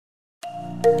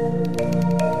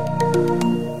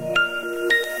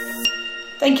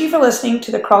Thank you for listening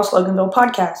to the Cross Loganville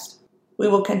podcast. We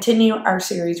will continue our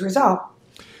series Resolve.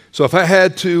 So if I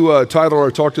had to title our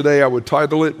talk today, I would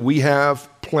title it, We Have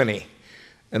Plenty.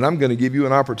 And I'm going to give you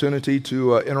an opportunity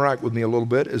to interact with me a little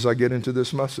bit as I get into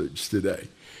this message today.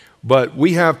 But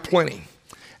we have plenty.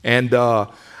 And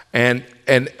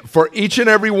for each and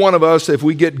every one of us, if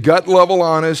we get gut level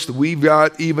honest, we've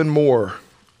got even more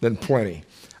than plenty.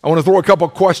 I want to throw a couple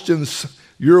questions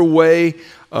your way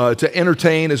to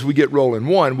entertain as we get rolling.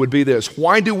 One would be this: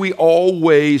 why do we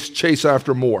always chase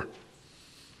after more?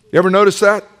 You ever notice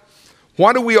that?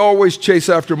 Why do we always chase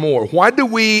after more? Why do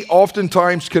we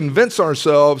oftentimes convince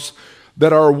ourselves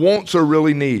that our wants are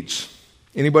really needs?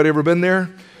 Anybody ever been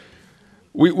there?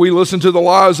 We listen to the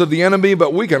lies of the enemy,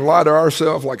 but we can lie to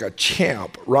ourselves like a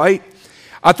champ, right?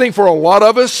 I think for a lot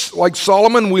of us, like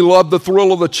Solomon, we love the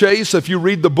thrill of the chase. If you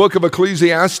read the book of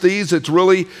Ecclesiastes, it's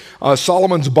really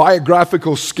Solomon's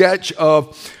biographical sketch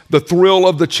of the thrill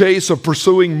of the chase, of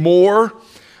pursuing more.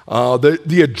 The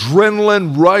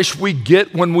adrenaline rush we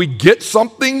get when we get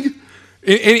something.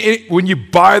 When you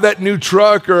buy that new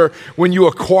truck or when you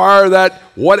acquire that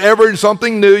whatever,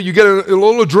 something new, you get a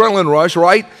little adrenaline rush,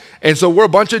 right? And so we're a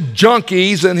bunch of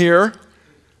junkies in here,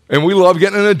 and we love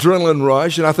getting an adrenaline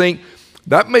rush. And I think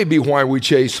that may be why we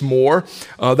chase more.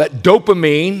 That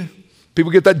dopamine,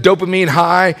 people get that dopamine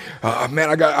high. Man,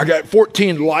 I got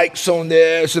 14 likes on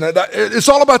this. And it's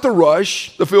all about the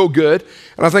rush, the feel good.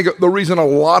 And I think the reason a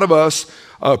lot of us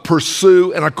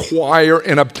pursue and acquire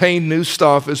and obtain new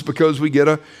stuff is because we get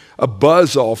a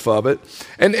buzz off of it.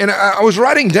 And I was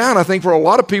writing down, I think for a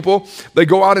lot of people, they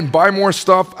go out and buy more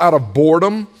stuff out of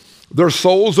boredom. Their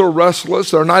souls are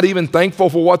restless. They're not even thankful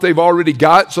for what they've already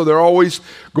got, so they're always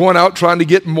going out trying to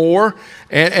get more.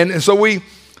 And so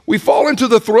we fall into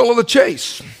the thrill of the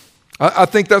chase. I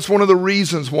think that's one of the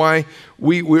reasons why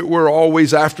we're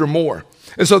always after more.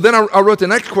 And so then I wrote the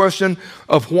next question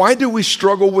of why do we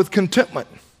struggle with contentment?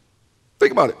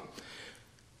 Think about it.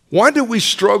 Why do we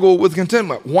struggle with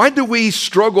contentment? Why do we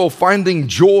struggle finding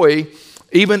joy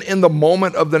even in the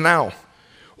moment of the now?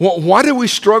 Well, why do we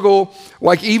struggle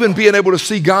like even being able to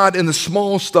see God in the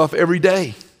small stuff every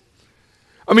day?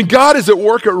 I mean, God is at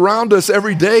work around us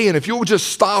every day, and if you'll just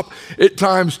stop at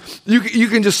times, you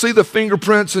can just see the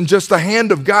fingerprints and just the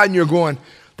hand of God, and you're going,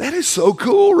 that is so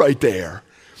cool right there.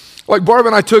 Like Barb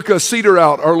and I took Cedar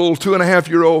out, our little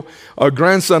 2.5-year-old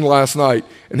grandson last night,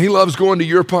 and he loves going to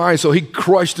Your Pie, so he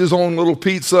crushed his own little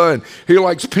pizza, and he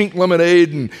likes pink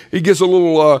lemonade, and he gets a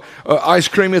little ice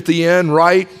cream at the end,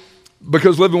 right?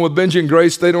 Because living with Benji and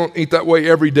Grace, they don't eat that way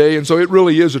every day, and so it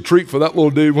really is a treat for that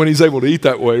little dude when he's able to eat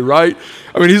that way, right?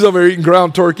 I mean, he's over there eating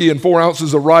ground turkey and 4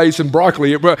 ounces of rice and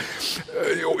broccoli. But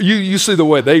you see the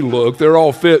way they look. They're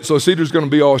all fit, so Cedar's going to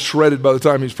be all shredded by the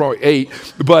time he's probably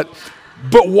 8. But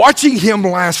watching him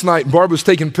last night, Barb was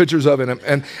taking pictures of him,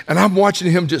 and I'm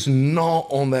watching him just gnaw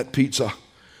on that pizza.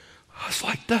 I was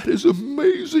like, that is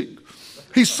amazing.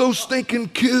 He's so stinking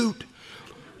cute.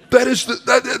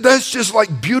 That's just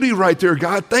like beauty right there,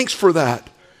 God. Thanks for that.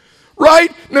 Right?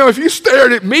 Now, if you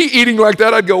stared at me eating like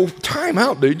that, I'd go, time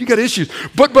out, dude. You got issues.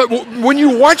 But when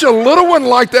you watch a little one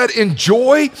like that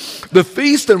enjoy the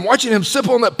feast and watching him sip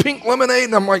on that pink lemonade,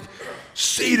 and I'm like,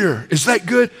 Cedar, is that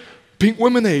good? Pink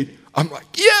lemonade. I'm like,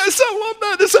 yes, I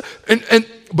love that.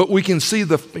 But we can see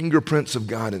the fingerprints of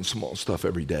God in small stuff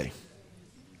every day.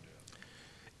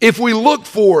 If we look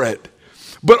for it,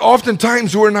 but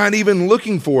oftentimes we're not even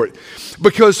looking for it,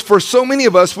 because for so many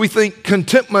of us, we think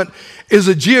contentment is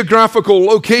a geographical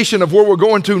location of where we're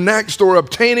going to next, or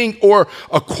obtaining or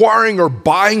acquiring or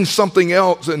buying something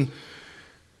else. And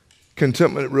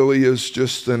contentment really is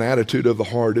just an attitude of the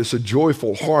heart. It's a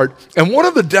joyful heart. And one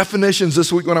of the definitions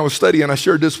this week when I was studying, I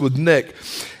shared this with Nick,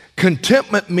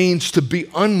 contentment means to be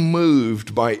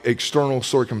unmoved by external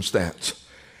circumstance.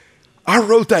 I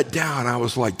wrote that down. I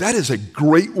was like, that is a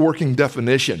great working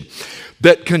definition.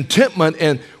 That contentment,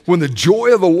 and when the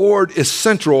joy of the Lord is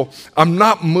central, I'm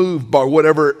not moved by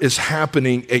whatever is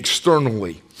happening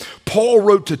externally. Paul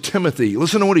wrote to Timothy.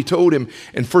 Listen to what he told him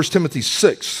in 1 Timothy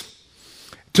 6.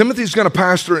 Timothy's going to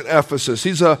pastor in Ephesus.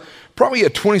 He's probably a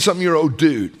 20-something-year-old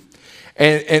dude.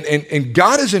 And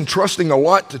God is entrusting a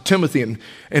lot to Timothy,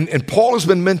 and Paul has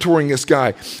been mentoring this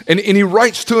guy. And he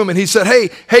writes to him, and he said,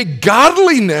 hey,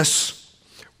 godliness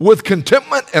with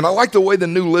contentment, and I like the way the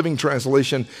New Living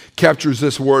Translation captures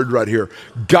this word right here.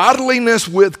 Godliness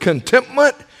with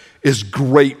contentment is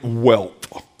great wealth.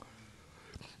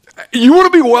 You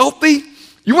want to be wealthy?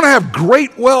 You want to have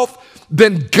great wealth?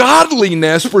 then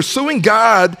godliness, pursuing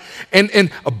God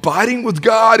and abiding with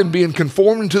God and being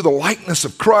conformed to the likeness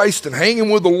of Christ and hanging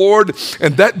with the Lord,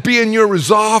 and that being your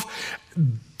resolve,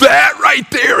 that right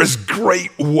there is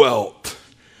great wealth.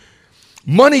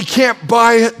 Money can't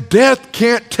buy it. Death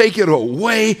can't take it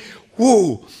away.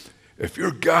 Whoa. If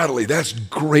you're godly, that's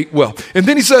great wealth. And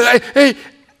then he said, hey,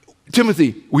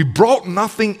 Timothy, we brought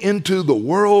nothing into the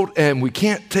world and we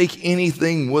can't take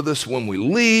anything with us when we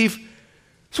leave.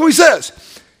 So he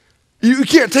says, you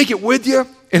can't take it with you.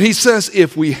 And he says,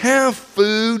 if we have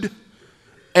food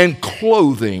and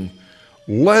clothing,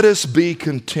 let us be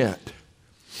content.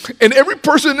 And every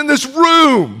person in this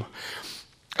room,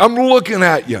 I'm looking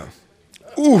at you.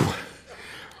 Ooh,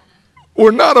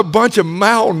 we're not a bunch of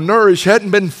malnourished,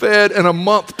 hadn't been fed in a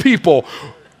month people.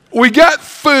 We got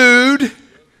food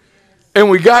and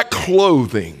we got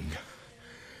clothing.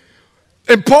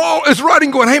 And Paul is writing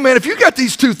going, hey man, if you got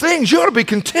these two things, you ought to be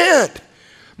content.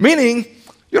 Meaning,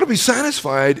 you ought to be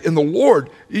satisfied in the Lord.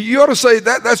 You ought to say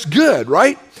that's good,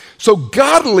 right? So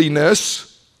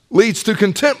godliness leads to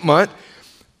contentment,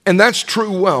 and that's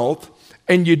true wealth.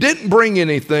 And you didn't bring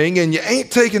anything, and you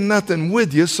ain't taking nothing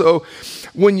with you. So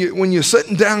when you're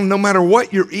sitting down, no matter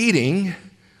what you're eating,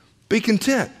 be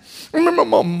content. I remember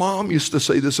my mom used to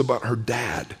say this about her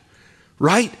dad,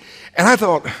 right? And I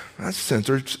thought, that's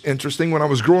interesting when I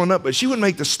was growing up, but she would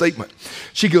make this statement.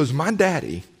 She goes, my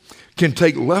daddy can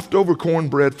take leftover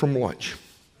cornbread from lunch,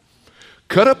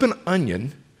 cut up an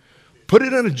onion, put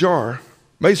it in a jar,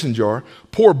 mason jar,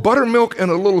 pour buttermilk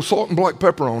and a little salt and black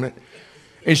pepper on it,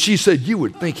 and she said, you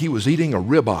would think he was eating a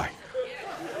ribeye.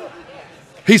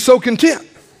 He's so content.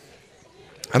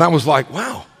 And I was like,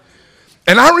 wow.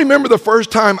 And I remember the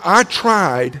first time I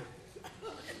tried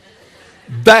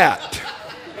that.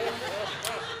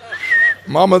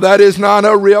 Mama, that is not a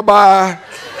ribeye.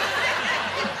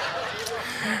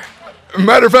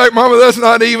 Matter of fact, Mama, that's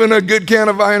not even a good can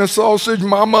of Vienna sausage,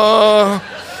 Mama.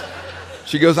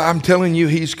 She goes, I'm telling you,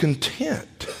 he's content.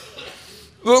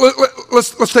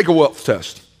 Let's take a wealth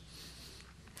test.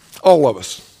 All of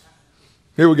us.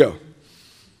 Here we go.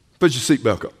 Put your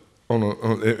seatbelt up. And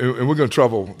we're going to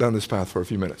travel down this path for a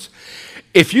few minutes.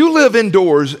 If you live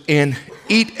indoors and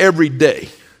eat every day,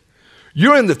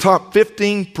 you're in the top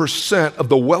 15% of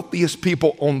the wealthiest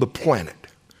people on the planet.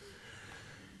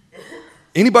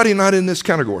 Anybody not in this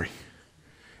category?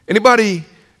 Anybody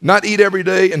not eat every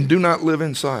day and do not live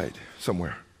inside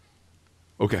somewhere?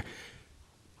 Okay.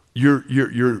 You're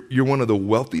one of the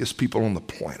wealthiest people on the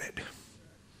planet,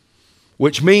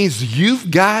 which means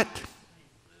you've got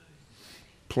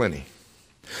plenty.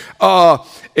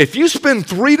 If you spend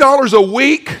 $3 a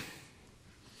week,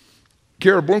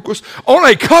 Kara Blomquist, on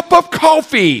a cup of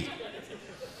coffee,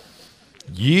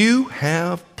 you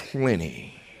have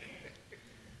plenty.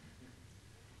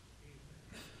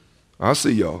 I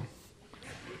see y'all.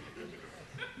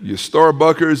 You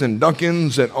Starbuckers and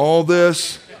Dunkins and all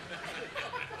this.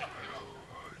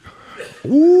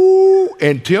 Ooh,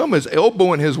 and Tim is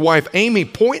elbowing his wife, Amy,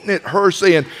 pointing at her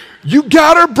saying, you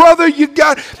got her, brother, you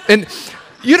got her. And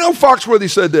you know Foxworthy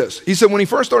said this. He said when he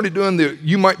first started doing the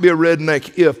you might be a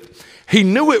redneck if, he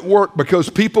knew it worked because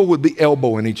people would be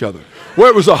elbowing each other.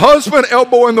 Whether it was a husband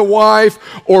elbowing the wife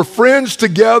or friends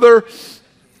together.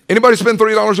 Anybody spend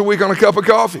 $3 a week on a cup of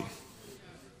coffee?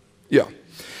 Yeah.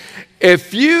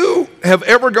 If you have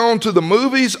ever gone to the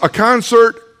movies, a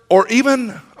concert, or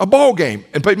even a ball game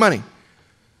and paid money,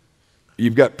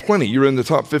 you've got plenty. You're in the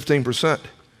top 15%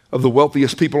 of the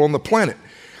wealthiest people on the planet.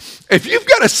 If you've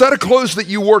got a set of clothes that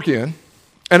you work in,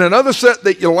 and another set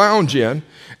that you lounge in,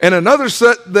 and another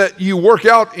set that you work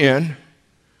out in,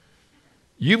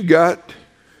 you've got.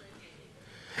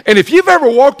 And if you've ever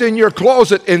walked in your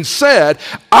closet and said,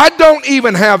 I don't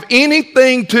even have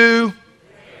anything to,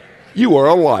 you are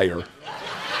a liar.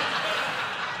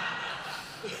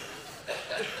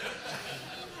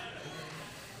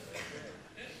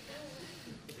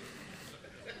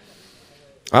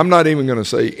 I'm not even going to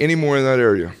say any more in that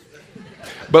area.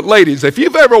 But ladies, if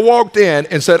you've ever walked in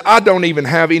and said, I don't even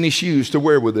have any shoes to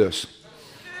wear with this.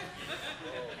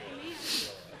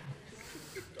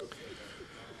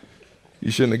 You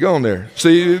shouldn't have gone there.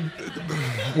 See,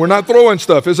 we're not throwing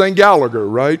stuff. This ain't Gallagher,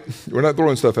 right? We're not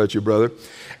throwing stuff at you, brother.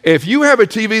 If you have a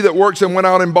TV that works and went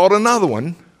out and bought another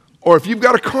one, or if you've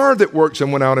got a car that works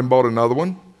and went out and bought another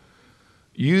one,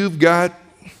 you've got.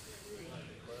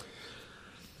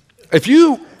 If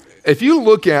you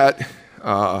look at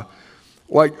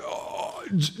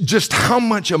just how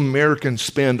much Americans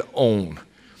spend on,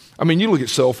 I mean, you look at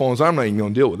cell phones. I'm not even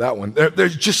going to deal with that one.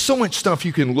 There's just so much stuff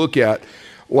you can look at,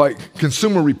 like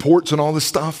Consumer Reports and all this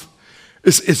stuff.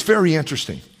 It's very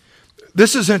interesting.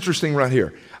 This is interesting right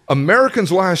here.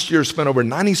 Americans last year spent over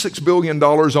 $96 billion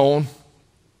on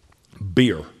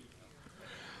beer.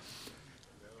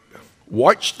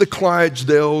 Watch the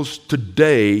Clydesdales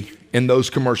today in those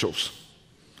commercials.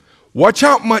 Watch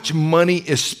how much money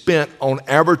is spent on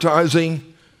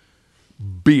advertising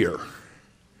beer.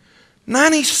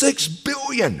 $96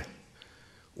 billion.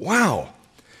 Wow.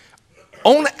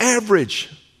 On average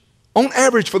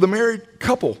for the married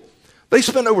couple, they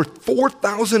spend over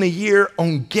 $4,000 a year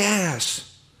on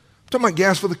gas. I'm talking about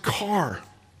gas for the car.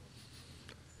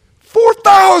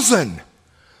 $4,000.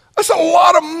 That's a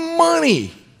lot of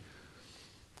money.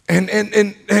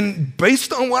 And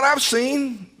based on what I've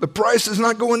seen, the price is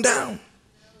not going down.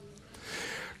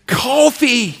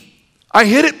 Coffee. I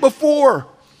hit it before.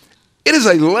 It is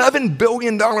an $11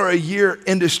 billion a year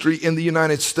industry in the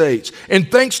United States.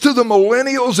 And thanks to the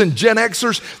millennials and Gen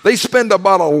Xers, they spend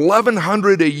about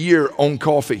 $1,100 a year on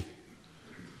coffee.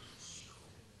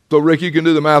 So Rick, you can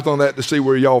do the math on that to see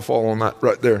where y'all fall on that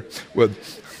right there.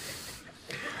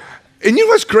 And you know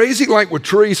what's crazy? Like with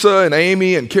Teresa and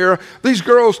Amy and Kara, these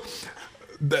girls,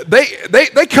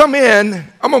 they come in.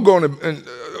 I'm going to go on and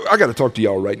I got to talk to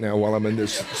y'all right now while I'm in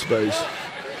this space.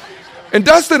 And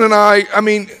Dustin and I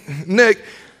mean, Nick,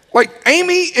 like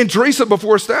Amy and Teresa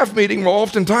before a staff meeting will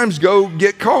oftentimes go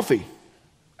get coffee.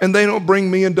 And they don't bring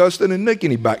me and Dustin and Nick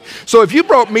any back. So if you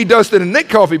brought me, Dustin, and Nick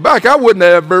coffee back, I wouldn't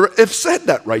have said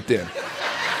that right then.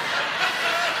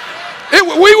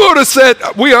 We would have said,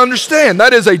 we understand,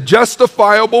 that is a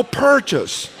justifiable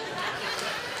purchase.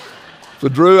 So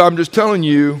Drew, I'm just telling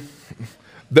you,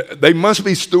 they must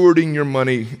be stewarding your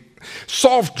money.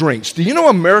 Soft drinks. Do you know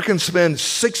Americans spend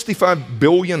 $65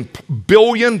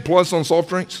 billion plus on soft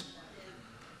drinks?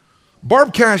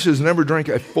 Barb Cash has never drank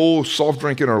a full soft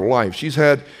drink in her life. She's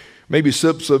had maybe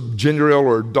sips of ginger ale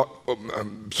or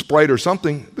Sprite or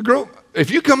something. The girl,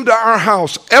 if you come to our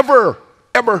house, ever,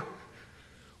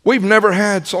 we've never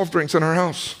had soft drinks in our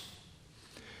house.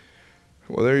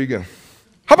 Well, there you go.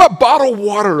 How about bottled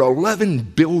water,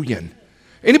 $11 billion?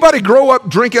 Anybody grow up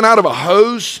drinking out of a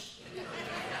hose?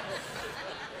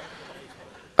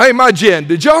 Hey, my Jen,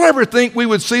 did y'all ever think we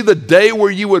would see the day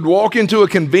where you would walk into a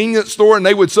convenience store and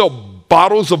they would sell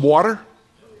bottles of water?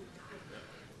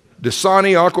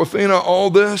 Dasani, Aquafina, all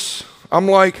this. I'm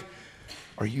like,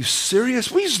 are you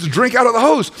serious? We used to drink out of the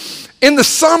hose in the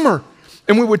summer,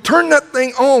 and we would turn that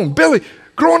thing on. Billy,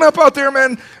 growing up out there,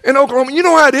 man, in Oklahoma, you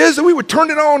know how it is? We would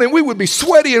turn it on, and we would be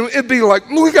sweaty, and it'd be like,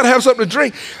 we got to have something to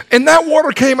drink. And that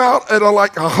water came out at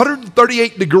like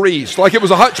 138 degrees, like it was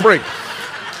a hot spring.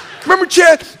 Remember,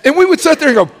 Chad? And we would sit there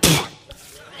and go, pfft.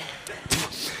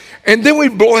 And then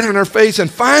we'd blow it in our face, and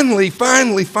finally,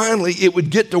 it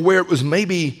would get to where it was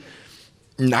maybe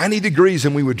 90 degrees,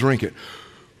 and we would drink it.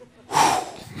 Whew,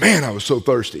 man, I was so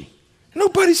thirsty.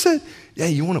 Nobody said, yeah,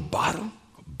 you want a bottle?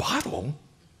 A bottle?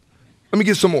 Let me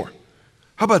get some more.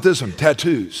 How about this one?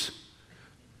 Tattoos.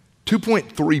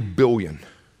 $2.3 billion.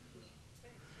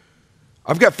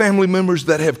 I've got family members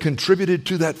that have contributed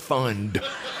to that fund.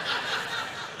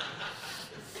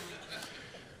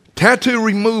 Tattoo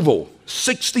removal,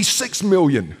 $66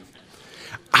 million.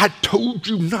 I told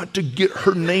you not to get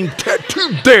her name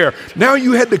tattooed there. Now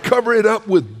you had to cover it up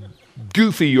with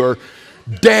Goofy or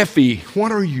Daffy.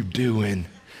 What are you doing?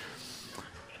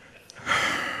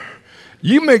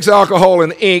 You mix alcohol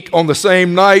and ink on the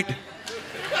same night.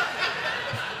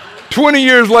 20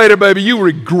 years later, baby, you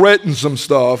regretting some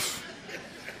stuff.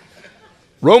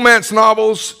 Romance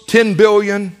novels, $10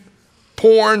 billion.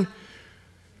 Porn,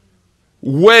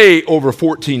 way over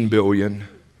 $14 billion.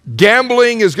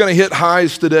 Gambling is going to hit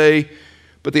highs today,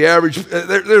 but the average,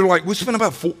 they're like, we spent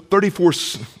about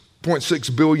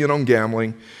 $34.6 billion on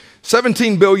gambling,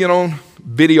 $17 billion on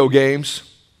video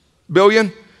games. Billion?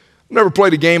 I've never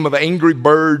played a game of Angry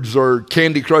Birds or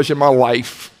Candy Crush in my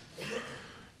life.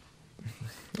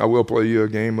 I will play you a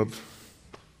game of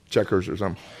checkers or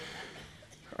something.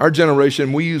 Our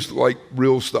generation, we used like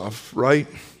real stuff, right?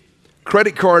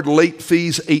 Credit card late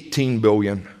fees, $18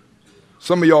 billion.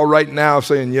 Some of y'all right now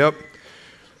saying, yep.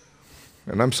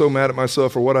 And I'm so mad at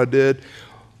myself for what I did.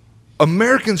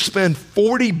 Americans spend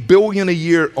 $40 billion a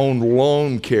year on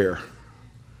lawn care.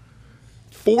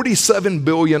 $47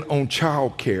 billion on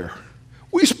child care.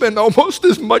 We spend almost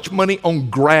as much money on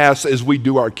grass as we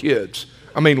do our kids.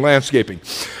 I mean, landscaping.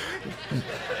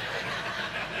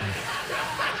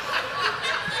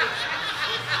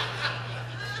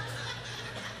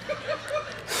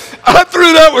 I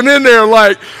threw that one in there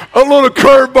like a little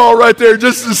curveball right there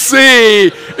just to see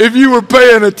if you were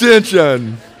paying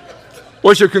attention.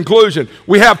 What's your conclusion?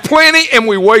 We have plenty and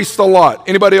we waste a lot.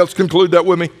 Anybody else conclude that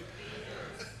with me?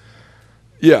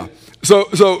 Yeah.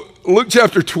 So Luke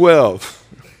chapter 12,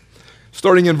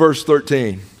 starting in verse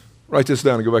 13. Write this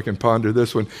down and go back and ponder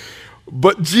this one.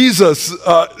 But Jesus,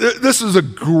 this is a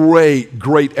great,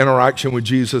 great interaction with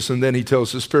Jesus, and then he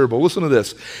tells this parable. Listen to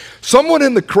this. Someone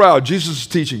in the crowd, Jesus is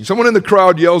teaching, someone in the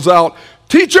crowd yells out,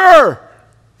 "Teacher!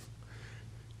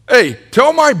 Hey,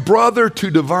 tell my brother to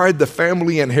divide the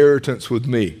family inheritance with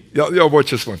me." Y'all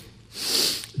watch this one.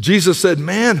 Jesus said,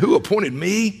 "Man, who appointed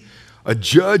me a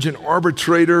judge and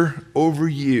arbitrator over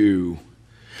you?"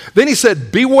 Then he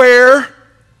said, "Beware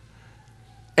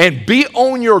and be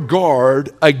on your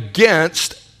guard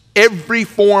against every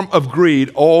form of greed,"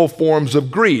 all forms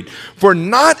of greed. "For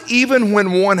not even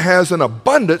when one has an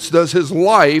abundance does his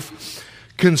life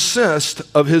consist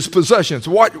of his possessions."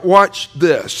 Watch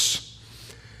this.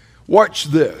 Watch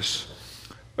this.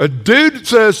 A dude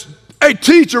says, "Hey,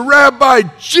 teacher, Rabbi,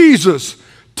 Jesus,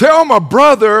 tell my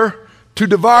brother to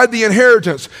divide the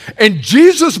inheritance." And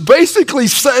Jesus basically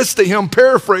says to him,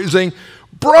 paraphrasing,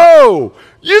 "Bro,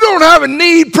 you don't have a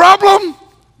need problem.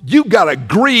 You got a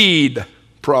greed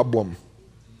problem.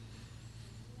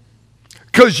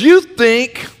 Because you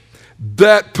think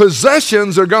that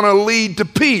possessions are going to lead to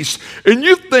peace, and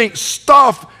you think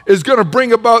stuff is going to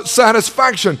bring about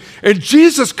satisfaction." And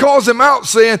Jesus calls him out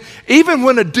saying, even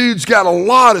when a dude's got a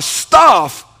lot of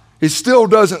stuff, it still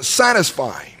doesn't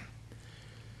satisfy.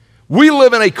 We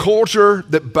live in a culture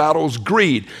that battles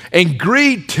greed, and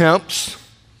greed tempts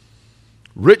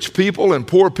rich people and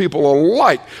poor people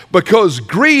alike, because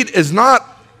greed is not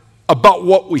about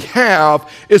what we have,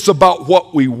 it's about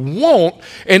what we want.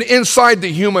 And inside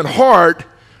the human heart,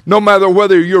 no matter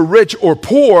whether you're rich or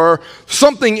poor,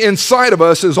 something inside of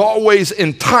us is always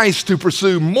enticed to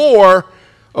pursue more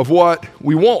of what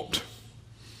we want.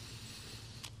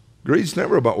 Greed's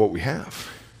never about what we have.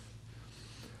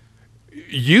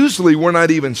 Usually we're not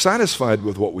even satisfied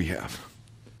with what we have.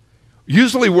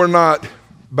 Usually we're not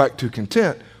back to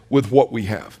content with what we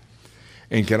have.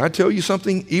 And can I tell you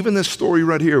something? Even this story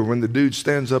right here, when the dude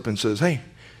stands up and says, "Hey,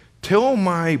 tell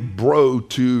my bro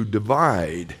to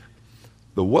divide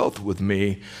the wealth with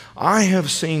me," I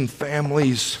have seen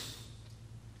families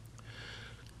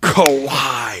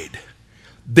collide,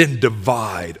 then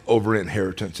divide over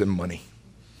inheritance and money.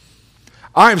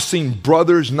 I've seen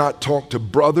brothers not talk to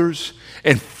brothers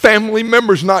and family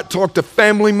members not talk to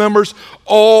family members,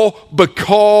 all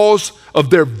because of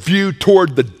their view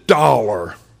toward the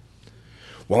dollar.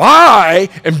 Well, I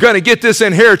am going to get this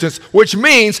inheritance, which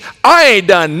means I ain't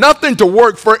done nothing to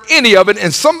work for any of it,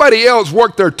 and somebody else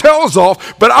worked their tails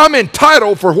off, but I'm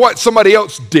entitled for what somebody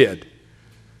else did.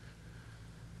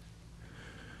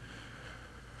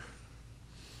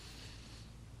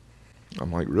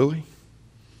 I'm like, really?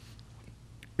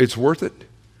 It's worth it?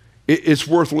 It's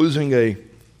worth losing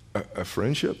a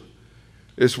friendship?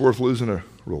 It's worth losing a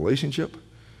relationship?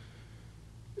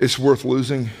 It's worth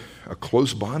losing a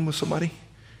close bond with somebody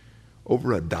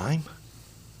over a dime?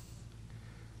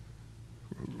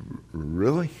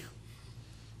 Really?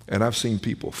 And I've seen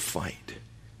people fight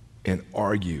and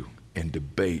argue and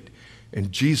debate.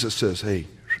 And Jesus says, "Hey,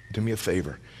 do me a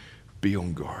favor. Be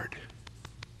on guard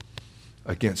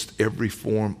against every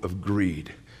form of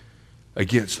greed,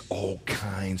 against all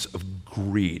kinds of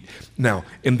greed." Now,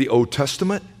 in the Old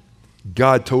Testament,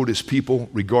 God told his people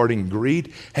regarding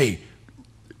greed, "Hey,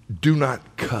 do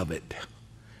not covet."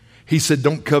 He said,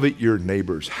 don't covet your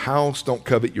neighbor's house, don't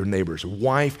covet your neighbor's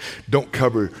wife, don't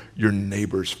covet your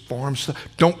neighbor's farm stuff.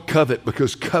 Don't covet,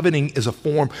 because coveting is a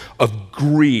form of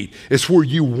greed. It's where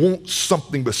you want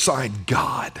something beside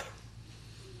God.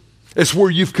 It's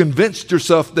where you've convinced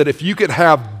yourself that if you could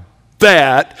have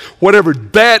that, whatever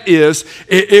that is,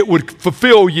 it would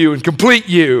fulfill you and complete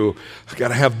you. I've got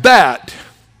to have that.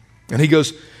 And he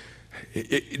goes,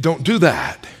 don't do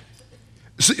that.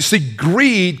 See,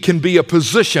 greed can be a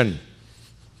position.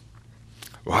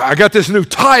 Well, I got this new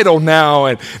title now,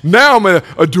 and now I'm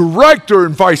a director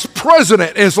and vice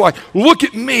president, and it's like, look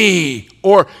at me.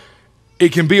 Or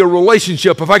it can be a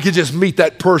relationship. If I could just meet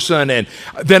that person, and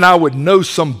then I would know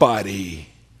somebody.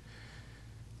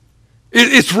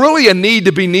 It's really a need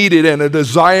to be needed and a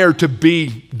desire to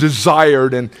be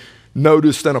desired and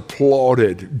noticed and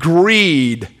applauded.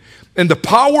 Greed. And the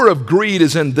power of greed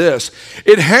is in this.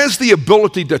 It has the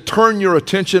ability to turn your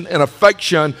attention and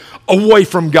affection away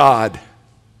from God.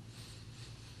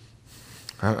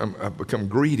 I've become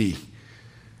greedy.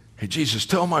 Hey, Jesus,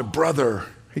 tell my brother.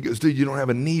 He goes, dude, you don't have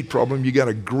a need problem. You got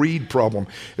a greed problem.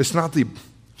 It's not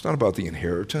about the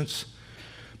inheritance.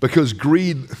 Because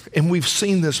greed, and we've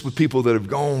seen this with people that have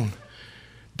gone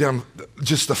down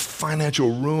just the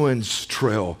financial ruins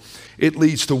trail. It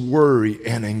leads to worry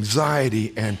and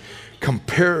anxiety and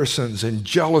comparisons and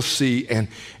jealousy and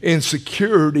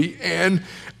insecurity and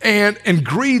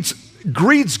greed's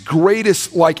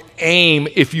greatest aim,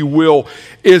 if you will,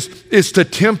 is to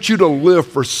tempt you to live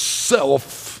for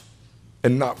self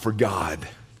and not for God.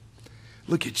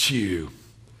 Look at you.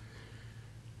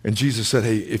 And Jesus said,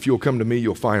 hey, if you'll come to me,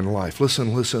 you'll find life.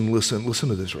 Listen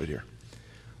to this right here.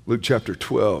 Luke chapter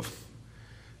 12.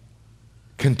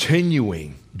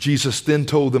 Continuing, Jesus then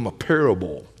told them a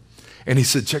parable. And he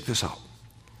said, check this out.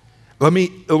 Let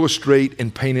me illustrate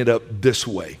and paint it up this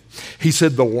way. He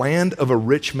said, the land of a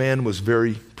rich man was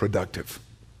very productive.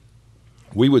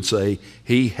 We would say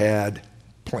he had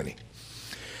plenty.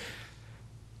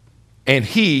 And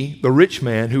he, the rich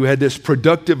man who had this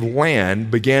productive land,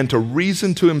 began to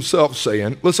reason to himself,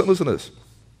 saying, listen to this.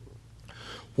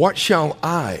 What shall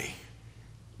I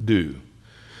do,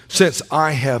 since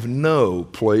I have no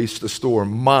place to store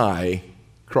my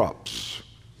crops?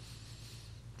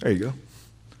 There you go.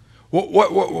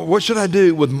 What should I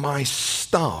do with my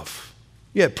stuff?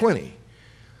 You had plenty.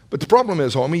 But the problem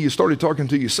is, homie, you started talking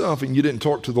to yourself and you didn't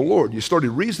talk to the Lord. You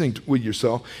started reasoning with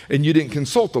yourself and you didn't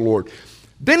consult the Lord.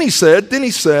 Then he said,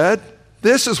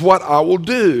 this is what I will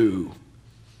do.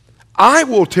 I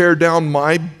will tear down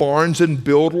my barns and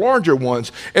build larger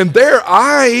ones, and there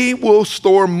I will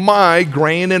store my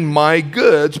grain and my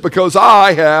goods because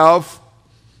I have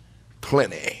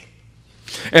plenty.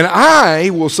 And I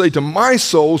will say to my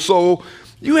soul, so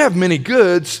you have many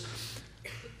goods.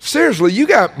 Seriously, you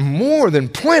got more than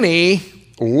plenty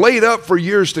laid up for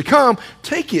years to come.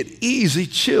 Take it easy,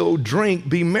 chill, drink,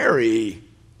 be merry.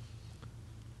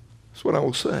 That's what I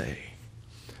will say.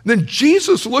 Then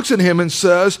Jesus looks at him and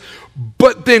says,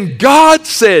 but then God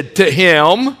said to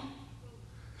him,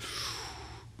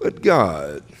 but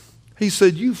God, he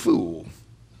said, you fool.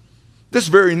 This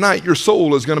very night your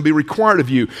soul is going to be required of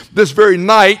you. This very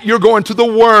night you're going to the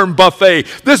worm buffet.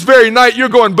 This very night you're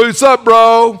going boots up,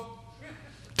 bro.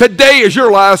 Today is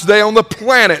your last day on the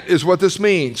planet is what this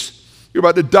means. You're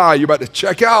about to die. You're about to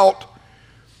check out.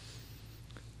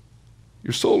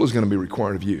 Your soul is going to be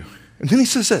required of you. And then he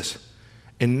says this,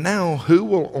 and now who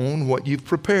will own what you've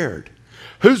prepared?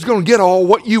 Who's going to get all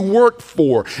what you worked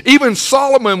for? Even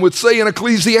Solomon would say in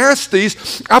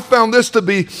Ecclesiastes, I found this to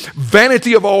be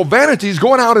vanity of all vanities,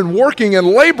 going out and working and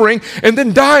laboring and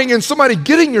then dying and somebody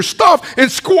getting your stuff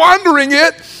and squandering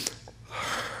it.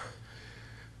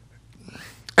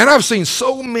 And I've seen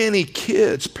so many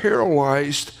kids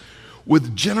paralyzed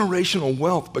with generational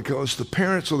wealth because the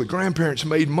parents or the grandparents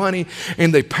made money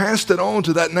and they passed it on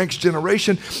to that next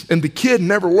generation, and the kid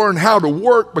never learned how to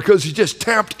work because he just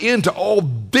tapped into all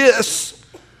this.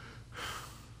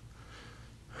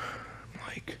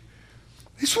 Like,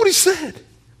 this is what he said.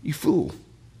 You fool.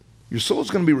 Your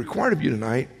soul's going to be required of you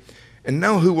tonight, and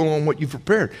now who will own what you've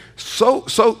prepared? So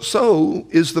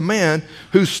is the man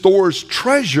who stores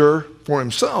treasure for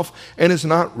himself and is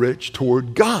not rich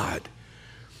toward God.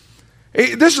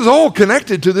 This is all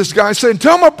connected to this guy saying,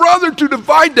 tell my brother to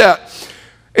divide that.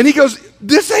 And he goes,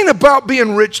 this ain't about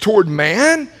being rich toward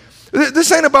man. This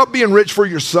ain't about being rich for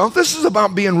yourself. This is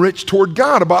about being rich toward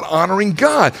God, about honoring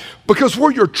God. Because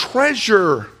where your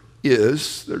treasure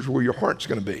is, there's where your heart's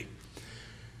going to be.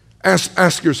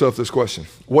 Ask yourself this question.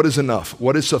 What is enough?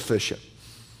 What is sufficient?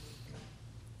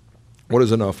 What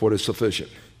is enough? What is sufficient?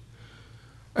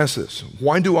 Ask this.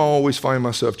 Why do I always find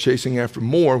myself chasing after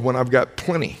more when I've got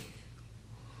plenty?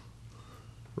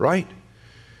 Right?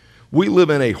 We live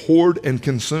in a hoard and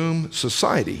consume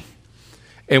society,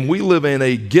 and we live in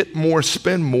a get more,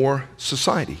 spend more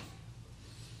society.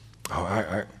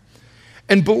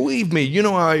 And believe me, you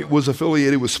know, I was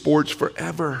affiliated with sports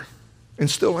forever and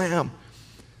still am.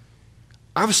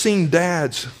 I've seen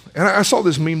dads, and I saw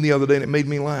this meme the other day and it made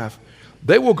me laugh.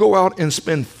 They will go out and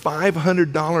spend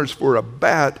 $500 for a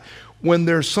bat when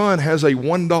their son has a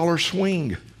 $1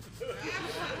 swing.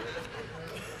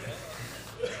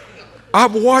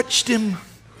 I've watched him.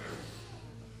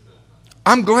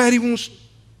 I'm glad he wants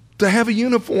to have a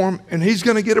uniform and he's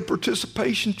going to get a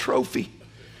participation trophy.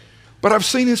 But I've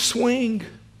seen his swing.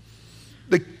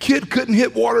 The kid couldn't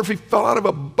hit water if he fell out of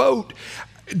a boat.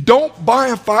 Don't buy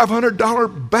a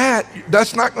 $500 bat.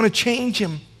 That's not going to change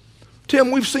him.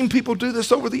 Tim, we've seen people do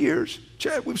this over the years.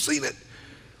 Chad, we've seen it.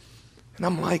 And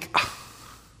I'm like,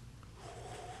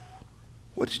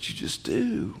 what did you just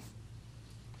do?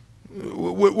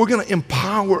 We're going to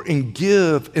empower and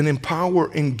give and empower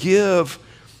and give.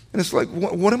 And it's like,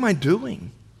 what am I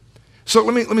doing? So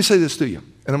let me say this to you,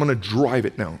 and I'm going to drive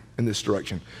it now in this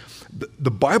direction.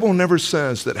 The Bible never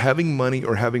says that having money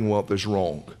or having wealth is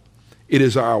wrong. It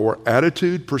is our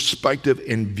attitude, perspective,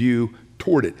 and view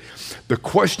toward it. The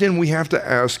question we have to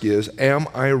ask is, am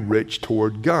I rich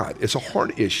toward God? It's a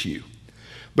heart issue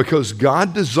because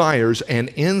God desires and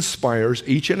inspires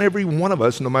each and every one of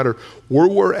us, no matter where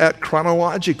we're at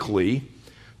chronologically,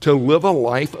 to live a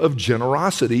life of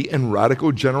generosity and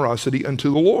radical generosity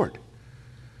unto the Lord.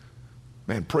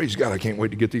 Man, praise God, I can't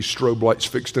wait to get these strobe lights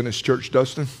fixed in this church,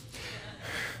 Dustin.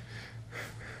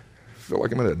 I feel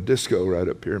like I'm at a disco right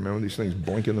up here, man, with these things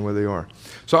blinking the way they are.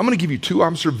 So I'm going to give you two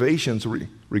observations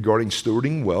regarding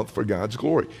stewarding wealth for God's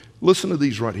glory. Listen to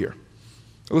these right here.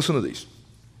 Listen to these.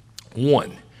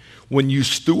 One, when you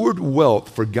steward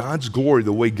wealth for God's glory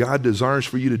the way God desires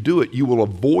for you to do it, you will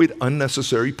avoid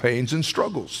unnecessary pains and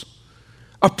struggles.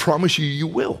 I promise you, you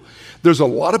will. There's a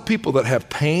lot of people that have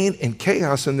pain and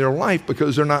chaos in their life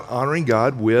because they're not honoring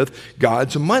God with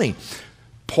God's money.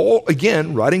 Paul,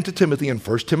 again, writing to Timothy in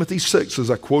 1 Timothy 6,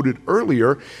 as I quoted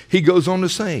earlier, he goes on to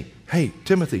say, hey,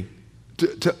 Timothy,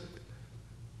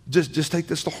 just take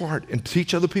this to heart and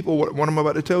teach other people what I'm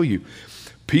about to tell you.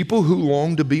 People who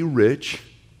long to be rich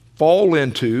fall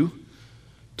into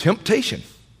temptation.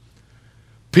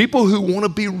 People who want to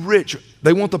be rich,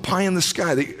 they want the pie in the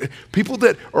sky. People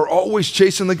that are always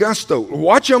chasing the gusto,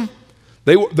 watch them.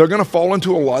 They're going to fall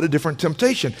into a lot of different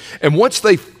temptation. And once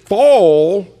they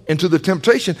fall into the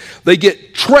temptation, they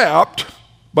get trapped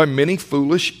by many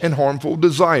foolish and harmful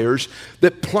desires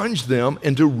that plunge them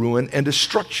into ruin and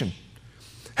destruction.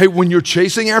 Hey, when you're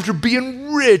chasing after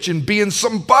being rich and being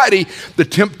somebody, the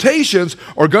temptations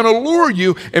are going to lure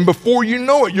you, and before you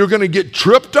know it, you're going to get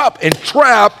tripped up and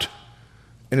trapped,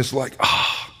 and it's like,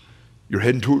 you're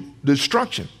heading toward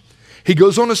destruction. He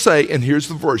goes on to say, and here's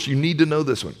the verse, you need to know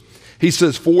this one. He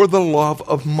says, for the love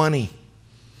of money.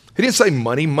 He didn't say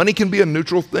money. Money can be a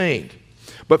neutral thing.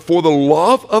 But for the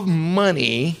love of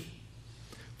money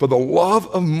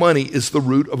is the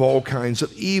root of all kinds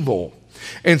of evil.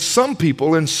 And some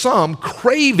people, and some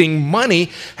craving money,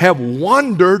 have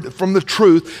wandered from the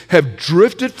truth, have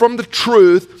drifted from the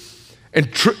truth, and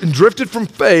drifted from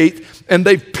faith, and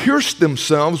they've pierced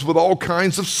themselves with all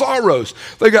kinds of sorrows.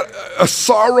 They got a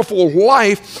sorrowful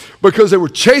life because they were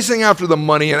chasing after the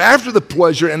money and after the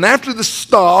pleasure and after the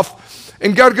stuff.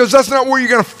 And God goes, that's not where you're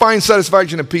going to find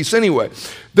satisfaction and peace anyway.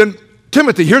 Then,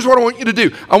 Timothy, here's what I want you to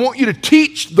do. I want you to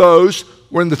teach those,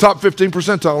 we're in the top 15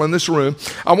 percentile in this room,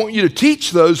 I want you to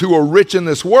teach those who are rich in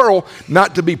this world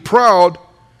not to be proud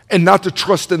and not to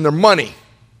trust in their money.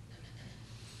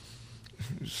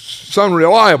 It's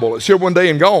unreliable. It's here one day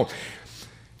and gone.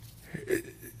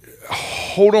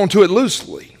 Hold on to it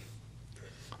loosely.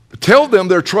 Tell them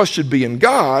their trust should be in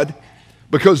God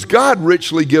because God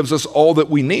richly gives us all that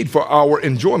we need for our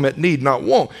enjoyment, need not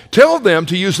want. Tell them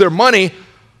to use their money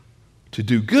to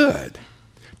do good.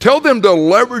 Tell them to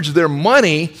leverage their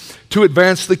money to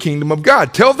advance the kingdom of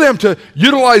God. Tell them to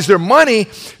utilize their money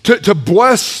to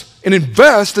bless and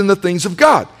invest in the things of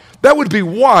God. That would be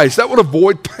wise. That would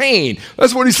avoid pain.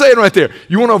 That's what he's saying right there.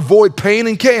 You want to avoid pain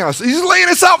and chaos. He's laying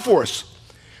this out for us.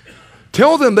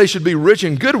 Tell them they should be rich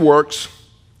in good works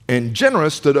and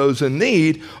generous to those in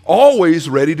need, always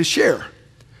ready to share.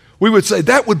 We would say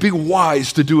that would be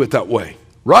wise to do it that way,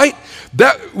 right?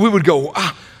 That we would go,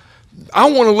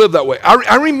 I want to live that way.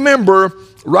 I remember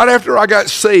right after I got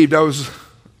saved, I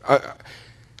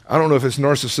don't know if it's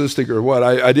narcissistic or what.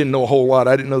 I didn't know a whole lot.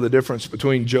 I didn't know the difference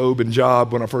between Job and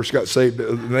Job when I first got saved.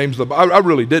 The names of I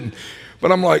really didn't.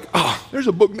 But I'm like, there's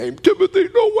a book named Timothy.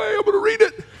 No way, I'm going to read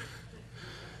it.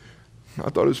 I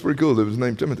thought it was pretty cool that it was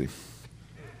named Timothy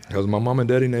because my mom and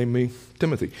daddy named me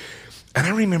Timothy. And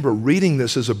I remember reading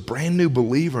this as a brand new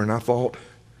believer, and I thought,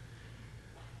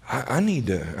 I need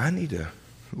to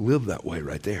live that way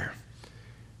right there.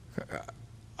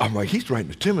 I'm like, he's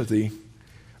writing to Timothy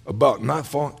about not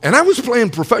falling. And I was playing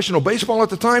professional baseball at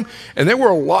the time, and there were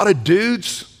a lot of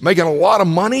dudes making a lot of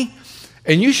money.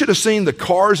 And you should have seen the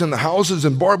cars and the houses.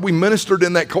 And Barb, we ministered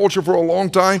in that culture for a long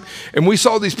time. And we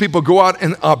saw these people go out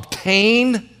and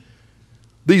obtain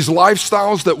these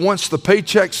lifestyles that once the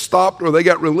paycheck stopped or they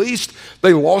got released,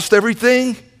 they lost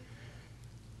everything.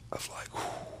 I was like,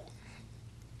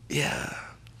 yeah,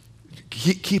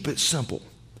 keep it simple.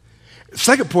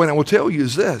 Second point I will tell you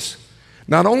is this.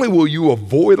 Not only will you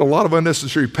avoid a lot of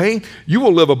unnecessary pain, you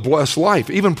will live a blessed life.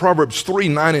 Even Proverbs 3,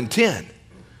 9, and 10.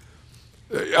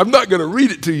 I'm not going to read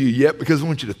it to you yet because I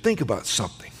want you to think about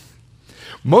something.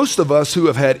 Most of us who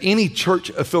have had any church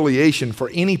affiliation for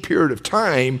any period of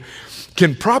time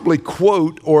can probably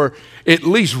quote or at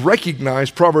least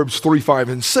recognize Proverbs 3, 5,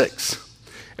 and 6.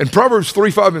 And Proverbs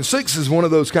 3, 5, and 6 is one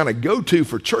of those kind of go-to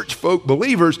for church folk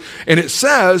believers. And it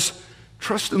says,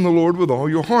 Trust in the Lord with all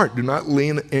your heart. Do not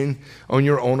lean in on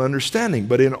your own understanding,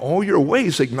 but in all your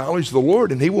ways acknowledge the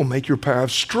Lord, and he will make your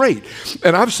path straight.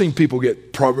 And I've seen people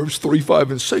get Proverbs 3,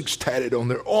 5, and 6 tatted on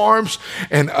their arms,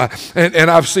 and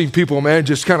I've seen people, man,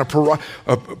 just kind of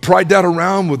pride that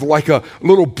around with like a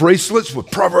little bracelets with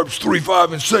Proverbs 3,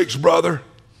 5, and 6, brother.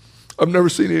 I've never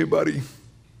seen anybody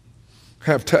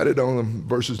have tatted on them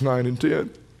verses 9 and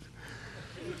 10.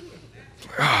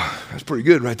 That's pretty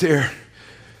good right there.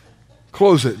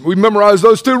 Close it. We memorized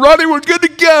those two. Ronnie, we're good to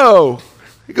go.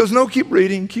 He goes, no, keep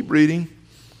reading, keep reading.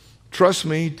 Trust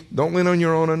me. Don't lean on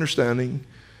your own understanding.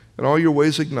 In all your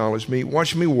ways acknowledge me.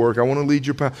 Watch me work. I want to lead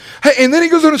your path. Hey, and then he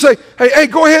goes on to say, hey,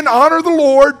 go ahead and honor the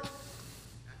Lord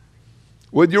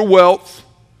with your wealth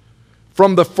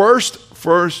from the first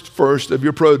of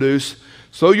your produce,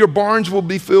 so your barns will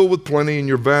be filled with plenty and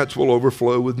your vats will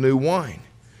overflow with new wine.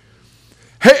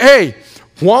 Hey,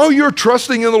 while you're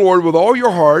trusting in the Lord with all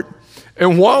your heart,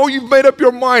 and while you've made up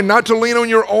your mind not to lean on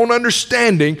your own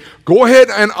understanding, go ahead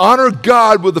and honor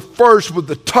God with the first, with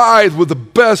the tithe, with the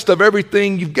best of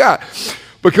everything you've got.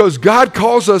 Because God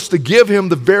calls us to give him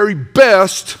the very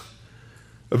best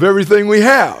of everything we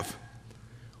have.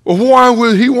 Well, why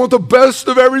would he want the best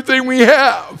of everything we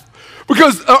have?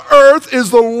 Because the earth is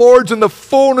the Lord's and the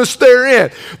fullness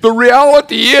therein. The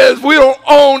reality is we don't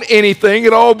own anything.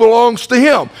 It all belongs to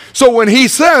him. So when he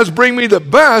says, bring me the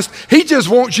best, he just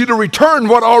wants you to return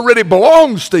what already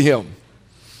belongs to him.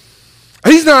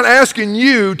 He's not asking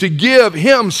you to give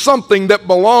him something that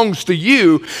belongs to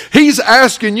you. He's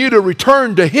asking you to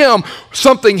return to him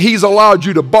something he's allowed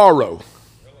you to borrow.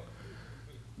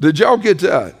 Did y'all get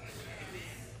that?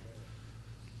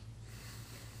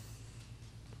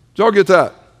 Did y'all get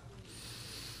that?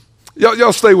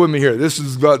 Y'all stay with me here. This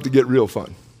is about to get real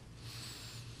fun.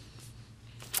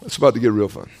 It's about to get real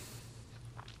fun.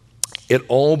 It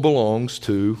all belongs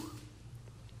to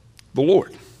the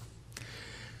Lord.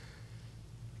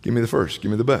 Give me the first.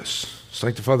 Give me the best.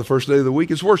 Sanctify the first day of the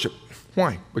week is worship.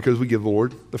 Why? Because we give the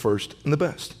Lord the first and the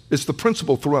best. It's the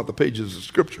principle throughout the pages of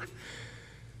Scripture.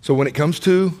 So when it comes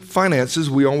to finances,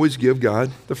 we always give God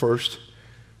the first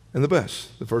and the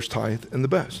best, the first tithe and the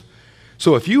best.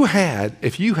 So if you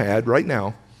had right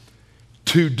now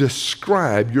to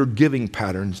describe your giving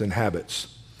patterns and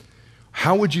habits,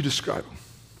 how would you describe them?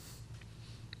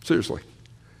 Seriously.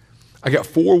 I got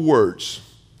 4 words.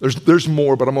 There's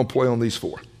more, but I'm going to play on these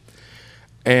 4.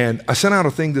 And I sent out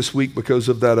a thing this week because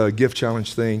of that gift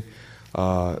challenge thing,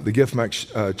 the Gift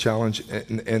Max challenge,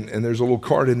 and there's a little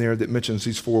card in there that mentions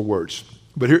these 4 words.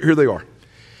 But here they are.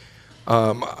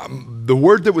 The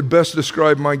word that would best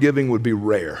describe my giving would be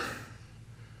rare.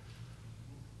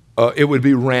 It would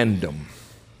be random.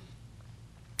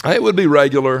 It would be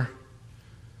regular.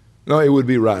 No, it would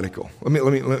be radical. Let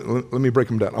me break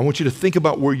them down. I want you to think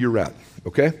about where you're at,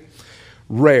 okay?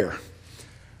 Rare.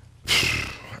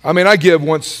 I mean, I give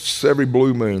once every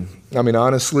blue moon. I mean,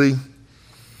 honestly,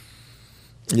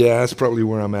 yeah, that's probably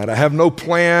where I'm at. I have no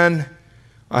plan.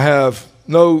 I have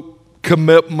no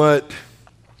commitment.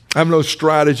 I have no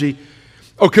strategy.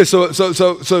 Okay, so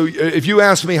if you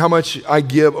ask me how much I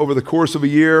give over the course of a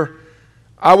year,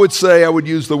 I would say I would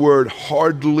use the word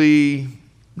hardly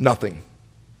nothing.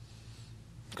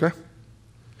 Okay?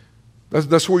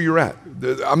 That's where you're at.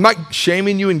 I'm not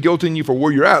shaming you and guilting you for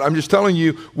where you're at. I'm just telling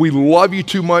you we love you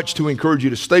too much to encourage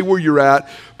you to stay where you're at,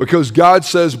 because God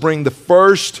says bring the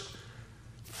first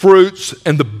fruits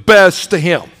and the best to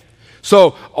him.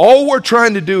 So all we're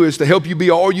trying to do is to help you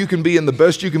be all you can be and the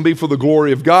best you can be for the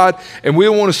glory of God, and we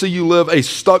want to see you live a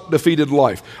stuck, defeated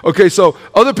life. Okay, so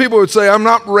other people would say, I'm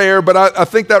not rare, but I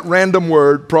think that random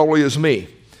word probably is me.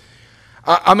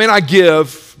 I mean, I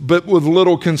give, but with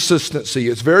little consistency.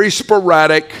 It's very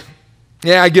sporadic.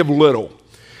 Yeah, I give little.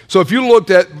 So if you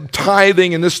looked at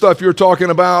tithing and this stuff you're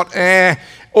talking about,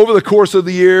 over the course of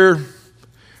the year,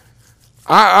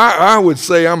 I would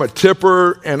say I'm a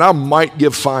tipper, and I might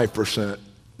give 5%,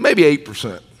 maybe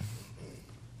 8%.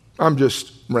 I'm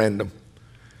just random.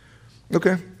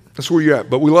 Okay, that's where you're at.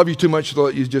 But we love you too much to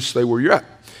let you just stay where you're at.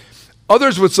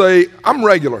 Others would say, I'm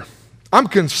regular. I'm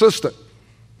consistent.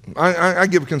 I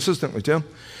give consistently, Tim.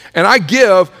 And I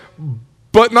give,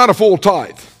 but not a full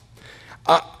tithe.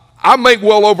 I make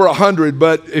well over 100,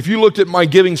 but if you looked at my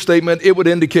giving statement, it would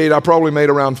indicate I probably made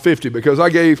around 50, because I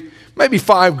gave maybe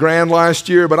 $5,000 last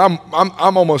year, but I'm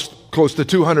almost close to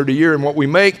 200 a year in what we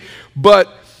make.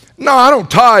 But no, I don't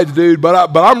tithe, dude,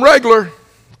 but I'm regular.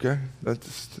 Okay,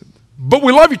 but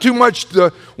we love you too much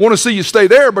to want to see you stay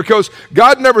there, because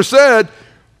God never said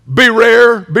be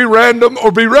rare, be random,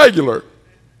 or be regular.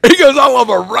 He goes, I love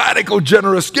a radical,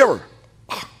 generous giver.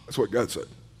 That's what God said.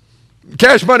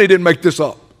 Cash Money didn't make this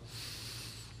up.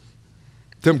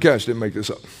 Tim Cash didn't make this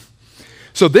up.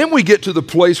 So then we get to the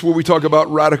place where we talk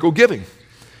about radical giving.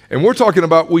 And we're talking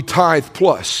about we tithe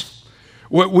plus.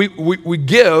 We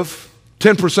give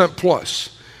 10%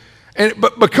 plus.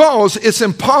 But because it's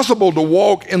impossible to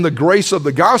walk in the grace of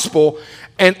the gospel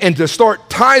and to start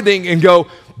tithing and go,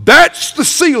 that's the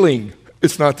ceiling.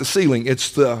 It's not the ceiling,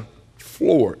 it's the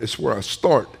floor. It's where I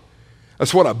start.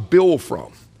 That's what I build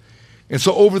from. And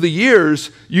so over the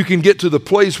years, you can get to the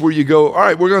place where you go, all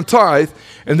right, we're going to tithe,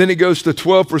 and then it goes to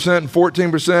 12% and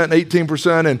 14% and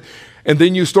 18%, and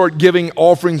then you start giving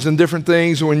offerings and different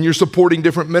things when you're supporting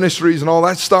different ministries and all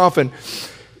that stuff, and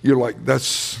you're like,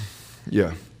 that's,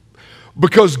 yeah.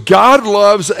 Because God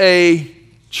loves a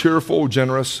cheerful,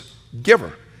 generous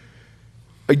giver.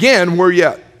 Again, where you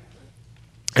at?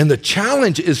 And the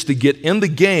challenge is to get in the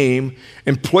game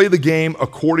and play the game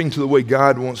according to the way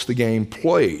God wants the game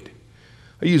played.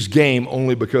 I use game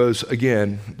only because,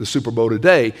 again, the Super Bowl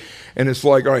today, and it's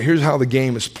like, all right, here's how the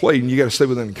game is played, and you got to stay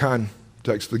within the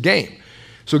context of the game.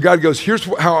 So God goes, here's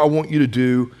how I want you to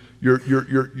do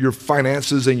your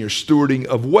finances and your stewarding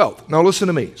of wealth. Now listen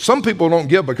to me. Some people don't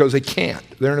give because they can't.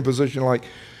 They're in a position like,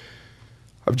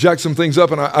 I've jacked some things up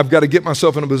and I've got to get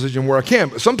myself in a position where I can.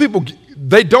 But some people,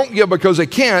 they don't give because they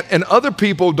can't, and other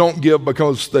people don't give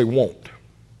because they won't.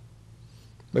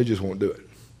 They just won't do it.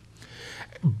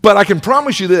 But I can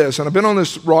promise you this, and I've been on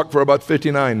this rock for about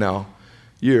 59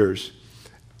 years.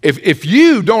 If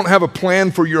you don't have a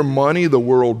plan for your money, the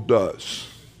world does.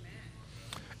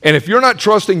 And if you're not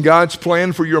trusting God's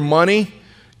plan for your money,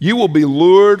 you will be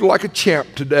lured like a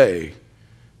champ today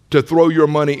to throw your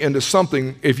money into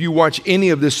something. If you watch any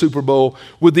of this Super Bowl,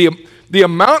 with the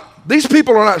amount, these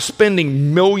people are not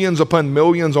spending millions upon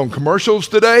millions on commercials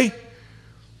today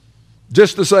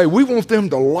just to say, we want them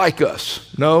to like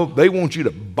us. No, they want you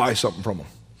to buy something from them.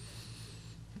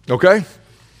 Okay?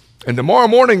 And tomorrow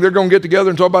morning, they're going to get together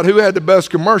and talk about who had the best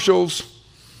commercials.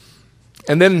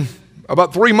 And then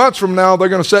about 3 months from now, they're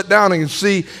going to sit down and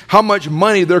see how much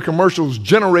money their commercials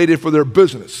generated for their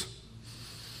business.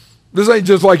 This ain't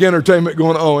just like entertainment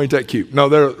going, oh, ain't that cute. No,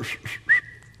 they're,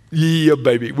 yeah,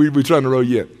 baby. We're trying to roll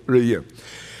you in.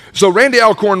 So Randy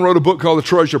Alcorn wrote a book called The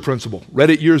Treasure Principle. Read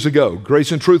it years ago.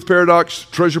 Grace and Truth Paradox,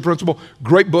 Treasure Principle.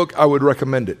 Great book. I would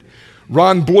recommend it.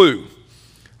 Ron Blue,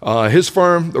 his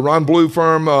firm, the Ron Blue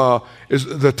firm, is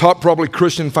the top probably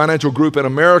Christian financial group in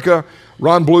America.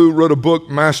 Ron Blue wrote a book,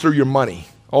 Master Your Money,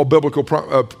 all biblical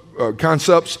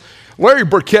concepts. Larry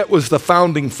Burkett was the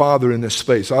founding father in this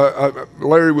space.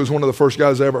 Larry was one of the first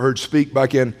guys I ever heard speak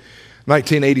back in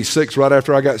 1986, right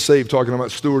after I got saved, talking about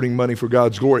stewarding money for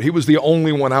God's glory. He was the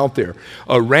only one out there.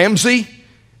 Ramsey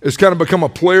has kind of become a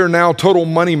player now, Total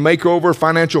Money Makeover,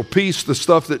 Financial Peace, the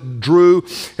stuff that Drew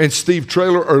and Steve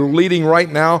Traylor are leading right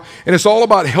now. And it's all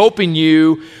about helping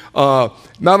you not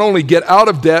only get out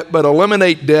of debt, but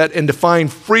eliminate debt and to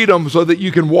find freedom so that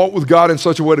you can walk with God in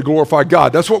such a way to glorify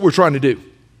God. That's what we're trying to do,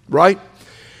 right?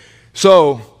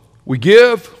 So we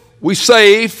give, we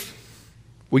save.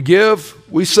 We give,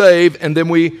 we save, and then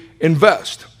we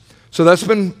invest. So that's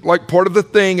been like part of the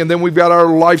thing. And then we've got our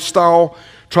lifestyle,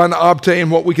 trying to obtain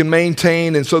what we can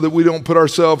maintain, and so that we don't put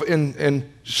ourselves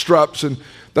in straps. And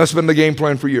that's been the game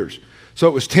plan for years. So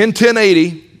it was 10, 10,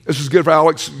 80. This is good for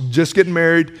Alex, just getting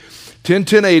married. 10,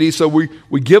 10, 80. So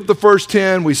we give the first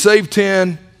 10, we save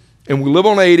 10, and we live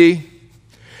on 80.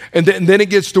 And then it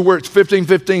gets to where it's 15,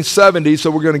 15, 70. So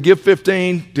we're going to give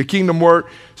 15 to kingdom work,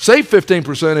 save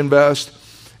 15%, invest,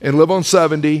 and live on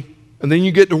 70, and then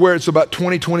you get to where it's about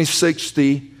 20, 20,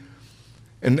 60.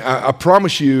 And I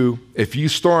promise you, if you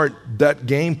start that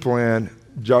game plan,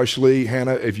 Josh Lee,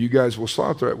 Hannah, if you guys will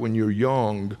start that when you're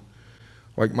young,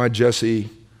 like my Jesse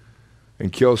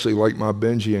and Kelsey, like my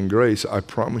Benji and Grace, I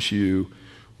promise you,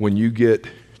 when you get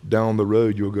down the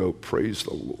road, you'll go, praise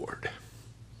the Lord.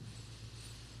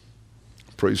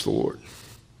 Praise the Lord.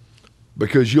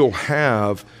 Because you'll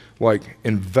have like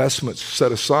investments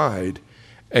set aside.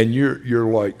 And you're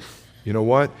like, you know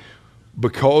what?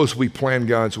 Because we plan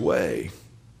God's way,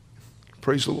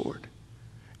 praise the Lord.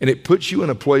 And it puts you in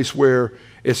a place where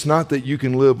it's not that you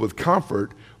can live with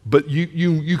comfort, but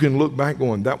you can look back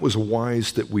going, that was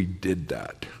wise that we did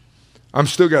that. I'm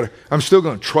still going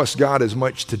to trust God as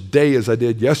much today as I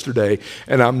did yesterday,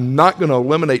 and I'm not going to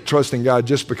eliminate trusting God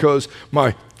just because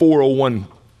my 401k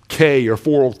or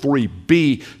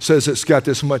 403b says it's got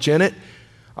this much in it.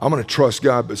 I'm going to trust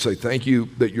God, but say, thank you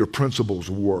that your principles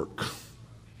work.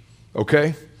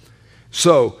 Okay?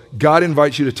 So God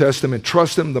invites you to test him and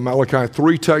trust him. The Malachi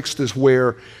 3 text is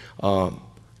where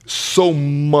so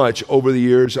much over the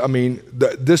years, I mean,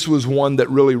 this was one that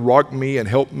really rocked me and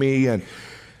helped me. And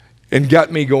and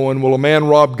got me going. Well, a man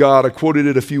robbed God. I quoted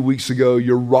it a few weeks ago.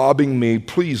 You're robbing me.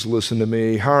 Please listen to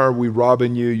me. How are we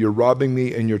robbing you? You're robbing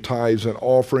me in your tithes and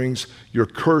offerings. You're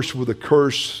cursed with a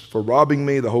curse for robbing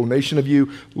me, the whole nation of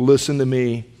you. Listen to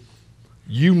me.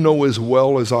 You know as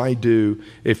well as I do,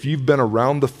 if you've been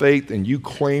around the faith and you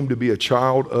claim to be a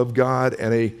child of God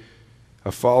and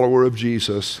a follower of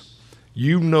Jesus,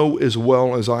 you know as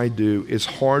well as I do, it's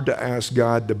hard to ask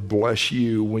God to bless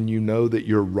you when you know that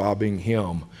you're robbing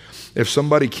him. If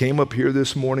somebody came up here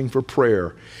this morning for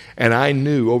prayer and I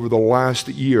knew over the last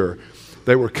year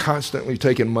they were constantly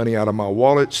taking money out of my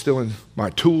wallet, stealing my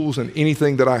tools and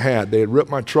anything that I had, they had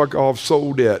ripped my truck off,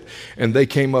 sold it, and they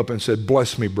came up and said,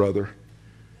 bless me, brother.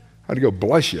 I'd go,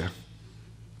 bless you.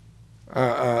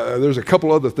 There's a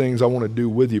couple other things I want to do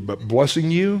with you, but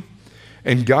blessing you?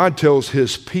 And God tells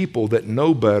his people that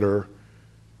know better,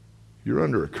 you're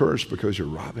under a curse because you're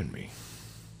robbing me.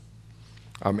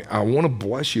 I mean, I want to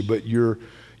bless you, but you're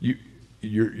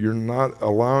not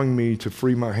allowing me to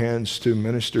free my hands to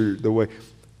minister the way.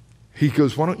 He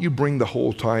goes, why don't you bring the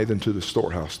whole tithe into the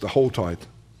storehouse, the whole tithe.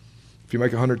 If you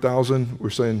make 100,000, we're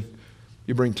saying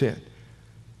you bring 10.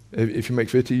 If you make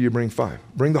 50, you bring 5.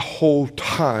 Bring the whole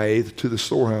tithe to the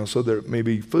storehouse so there may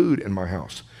be food in my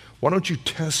house. Why don't you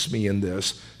test me in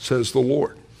this, says the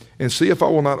Lord, and see if I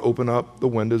will not open up the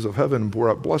windows of heaven and pour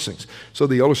out blessings. So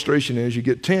the illustration is you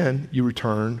get 10, you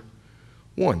return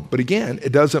 1. But again,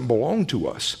 it doesn't belong to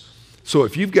us. So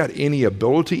if you've got any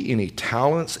ability, any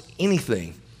talents,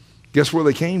 anything, guess where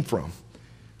they came from?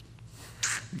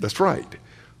 That's right.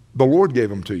 The Lord gave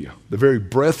them to you. The very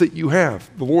breath that you have,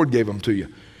 the Lord gave them to you.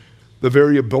 The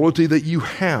very ability that you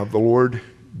have, the Lord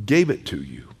gave it to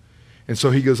you. And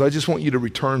so he goes, I just want you to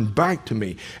return back to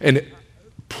me. And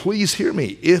please hear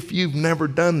me. If you've never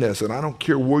done this, and I don't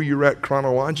care where you're at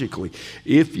chronologically,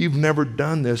 if you've never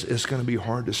done this, it's going to be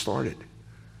hard to start it.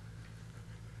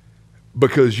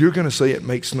 Because you're going to say it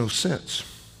makes no sense.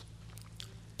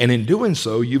 And in doing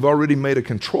so, you've already made a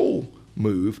control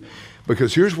move,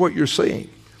 because here's what you're saying.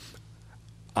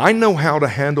 I know how to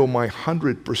handle my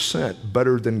 100%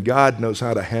 better than God knows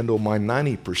how to handle my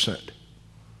 90%.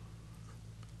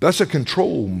 That's a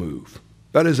control move.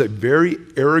 That is a very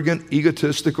arrogant,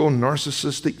 egotistical,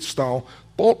 narcissistic style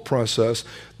thought process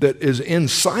that is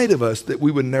inside of us that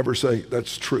we would never say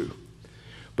that's true.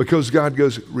 Because God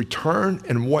goes, return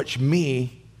and watch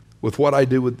me with what I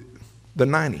do with the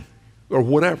 90 or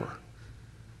whatever.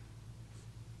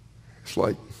 It's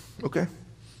like, okay,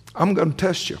 I'm going to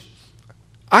test you.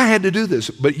 I had to do this,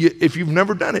 but if you've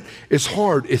never done it, it's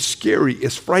hard, it's scary,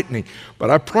 it's frightening. But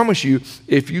I promise you,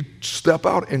 if you step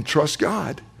out and trust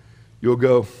God, you'll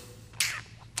go,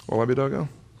 well, I'll be doggone.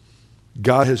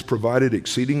 God has provided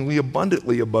exceedingly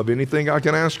abundantly above anything I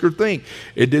can ask or think.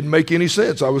 It didn't make any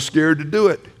sense. I was scared to do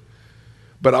it.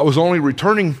 But I was only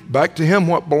returning back to him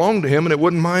what belonged to him, and it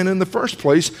wasn't mine in the first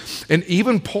place. And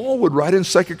even Paul would write in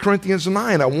 2 Corinthians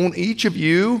 9, I want each of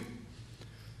you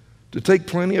to take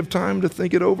plenty of time to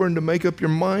think it over and to make up your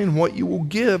mind what you will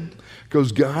give,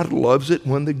 because God loves it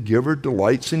when the giver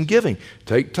delights in giving.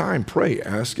 Take time, pray,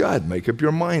 ask God, make up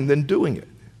your mind, then doing it.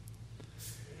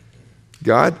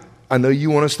 God, I know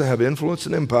you want us to have influence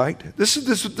and impact.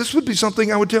 This would be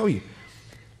something I would tell you.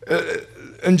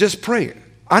 And just pray.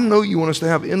 I know you want us to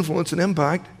have influence and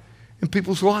impact in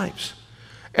people's lives.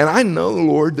 And I know,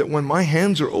 Lord, that when my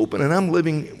hands are open and I'm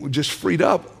living just freed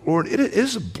up, Lord, it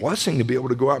is a blessing to be able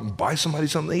to go out and buy somebody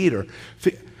something to eat or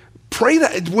pray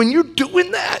that. When you're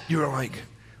doing that, you're like,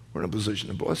 we're in a position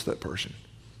to bless that person.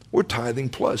 We're tithing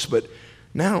plus, but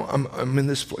now I'm in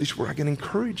this place where I can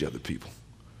encourage other people.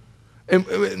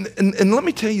 And let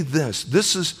me tell you this,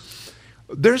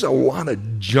 there's a lot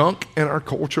of junk in our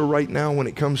culture right now when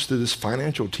it comes to this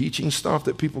financial teaching stuff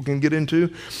that people can get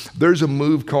into. There's a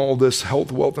move called this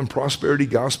health, wealth, and prosperity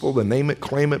gospel, the name it,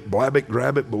 claim it, blab it,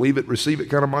 grab it, believe it, receive it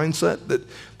kind of mindset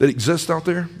that exists out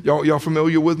there. Y'all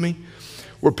familiar with me?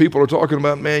 Where people are talking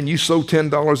about, man, you sow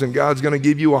 $10 and God's going to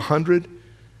give you $100.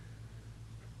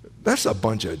 That's a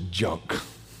bunch of junk.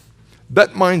 That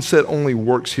mindset only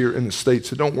works here in the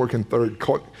States. It don't work in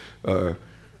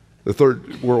the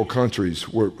third world countries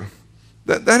where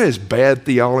that is bad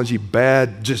theology,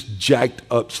 bad, just jacked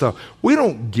up stuff. We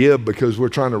don't give because we're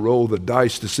trying to roll the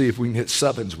dice to see if we can hit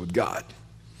sevens with God.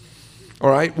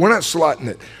 All right? We're not slotting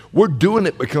it. We're doing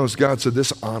it because God said,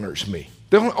 this honors me.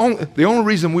 The only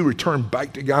reason we return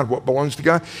back to God what belongs to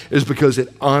God is because it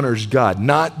honors God,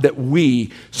 not that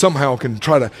we somehow can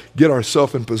try to get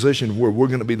ourselves in position where we're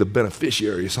going to be the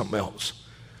beneficiary of something else.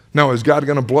 Now, is God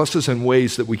going to bless us in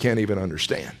ways that we can't even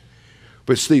understand?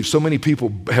 But Steve, so many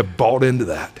people have bought into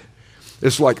that.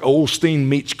 It's like Osteen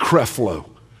meets Creflo.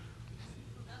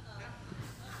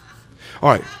 All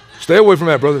right, stay away from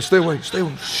that, brother. Stay away. Stay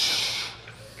away. Shh.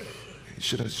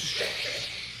 Should I? Shh.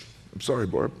 I'm sorry,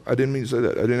 Barb. I didn't mean to say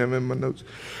that. I didn't have it in my notes.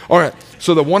 All right,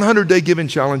 so the 100-day giving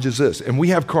challenge is this, and we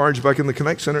have cards back in the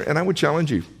Connect Center, and I would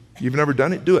challenge you. You've never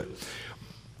done it, do it.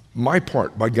 My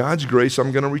part, by God's grace,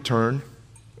 I'm going to return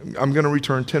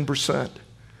 10%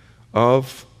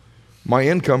 of my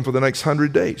income for the next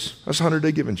 100 days. That's a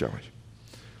 100-day giving challenge.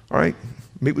 All right,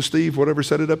 meet with Steve, whatever,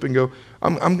 set it up and go,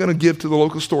 I'm going to give to the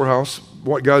local storehouse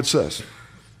what God says,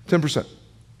 10%.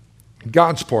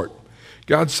 God's part.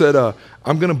 God said,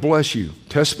 I'm going to bless you.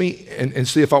 Test me and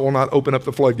see if I will not open up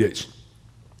the floodgates.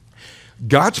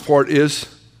 God's part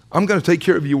is, I'm going to take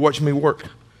care of you. Watch me work.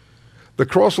 The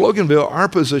Cross Loganville, our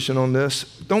position on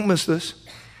this, don't miss this.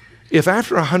 If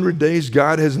after 100 days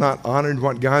God has not honored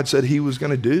what God said he was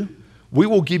going to do, we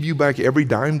will give you back every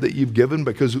dime that you've given,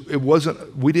 because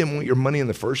we didn't want your money in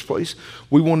the first place.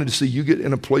 We wanted to see you get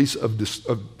in a place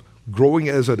of growing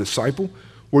as a disciple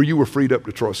where you were freed up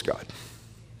to trust God.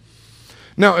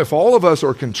 Now, if all of us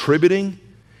are contributing,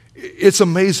 it's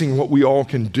amazing what we all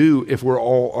can do if we're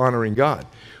all honoring God.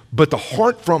 But the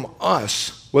heart from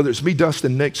us, whether it's me,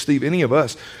 Dustin, Nick, Steve, any of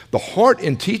us, the heart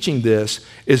in teaching this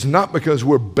is not because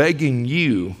we're begging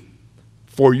you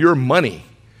for your money.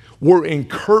 We're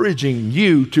encouraging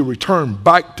you to return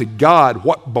back to God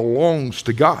what belongs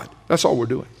to God. That's all we're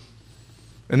doing.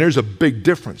 And there's a big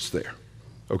difference there,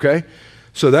 okay?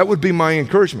 So that would be my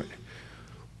encouragement.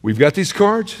 We've got these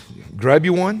cards. Grab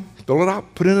you one, fill it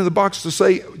out, put it in the box to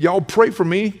say, y'all pray for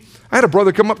me. I had a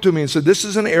brother come up to me and said, this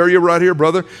is an area right here,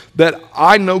 brother, that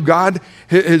I know God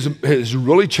has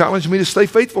really challenged me to stay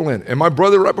faithful in. And my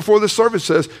brother right before this service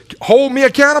says, hold me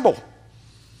accountable.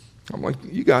 I'm like,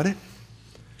 you got it.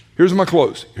 Here's my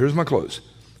close. Here's my close.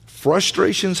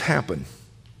 Frustrations happen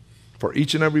for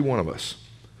each and every one of us.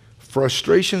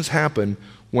 Frustrations happen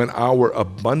when our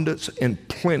abundance and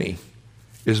plenty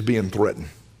is being threatened.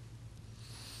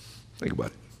 Think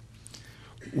about it.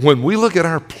 When we look at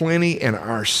our plenty and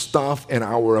our stuff and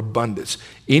our abundance,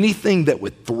 anything that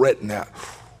would threaten that,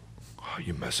 oh,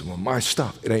 you're messing with my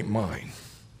stuff, it ain't mine.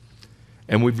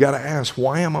 And we've got to ask,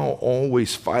 why am I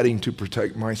always fighting to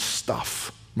protect my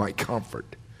stuff, my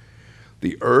comfort?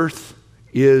 The earth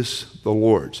is the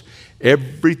Lord's.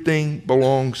 Everything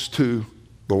belongs to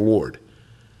the Lord.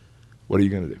 What are you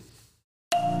going to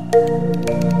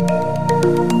do?